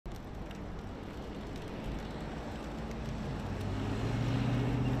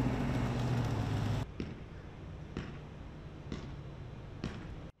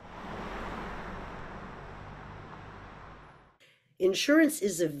Insurance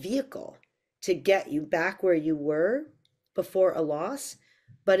is a vehicle to get you back where you were before a loss,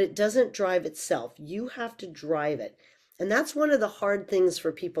 but it doesn't drive itself. You have to drive it. And that's one of the hard things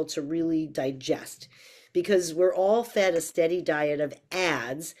for people to really digest because we're all fed a steady diet of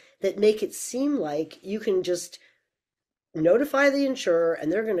ads that make it seem like you can just notify the insurer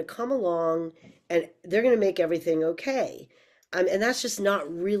and they're going to come along and they're going to make everything okay. And that's just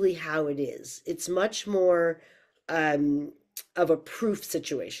not really how it is. It's much more of a proof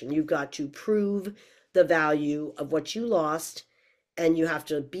situation. You've got to prove the value of what you lost, and you have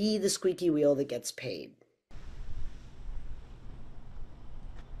to be the squeaky wheel that gets paid.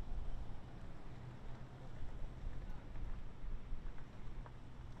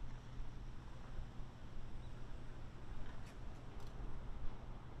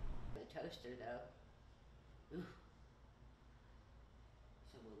 The toaster though. Ooh.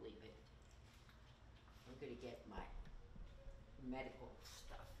 So we'll leave it. I'm gonna get my medical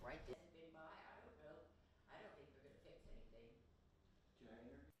stuff right there. Been by, I don't know. I don't think we're gonna fix anything.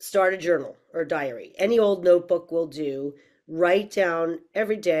 Start a journal or diary. Any old notebook will do. Write down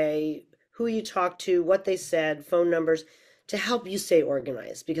every day who you talked to, what they said, phone numbers to help you stay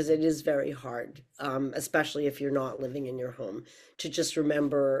organized because it is very hard, especially if you're not living in your home, to just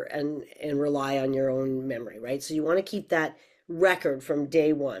remember and rely on your own memory, right? So you want to keep that record from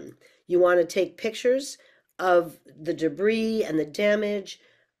day one. You want to take pictures of the debris and the damage,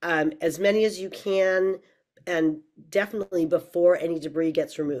 as many as you can, and definitely before any debris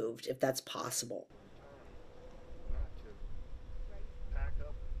gets removed, if that's possible. Not to pack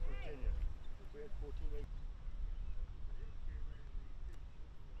up Virginia. We had 14 acres.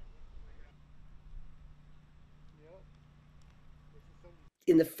 Yep. This is some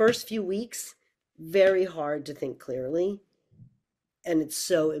In the first few weeks, very hard to think clearly, and it's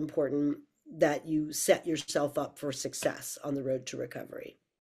so important that you set yourself up for success on the road to recovery.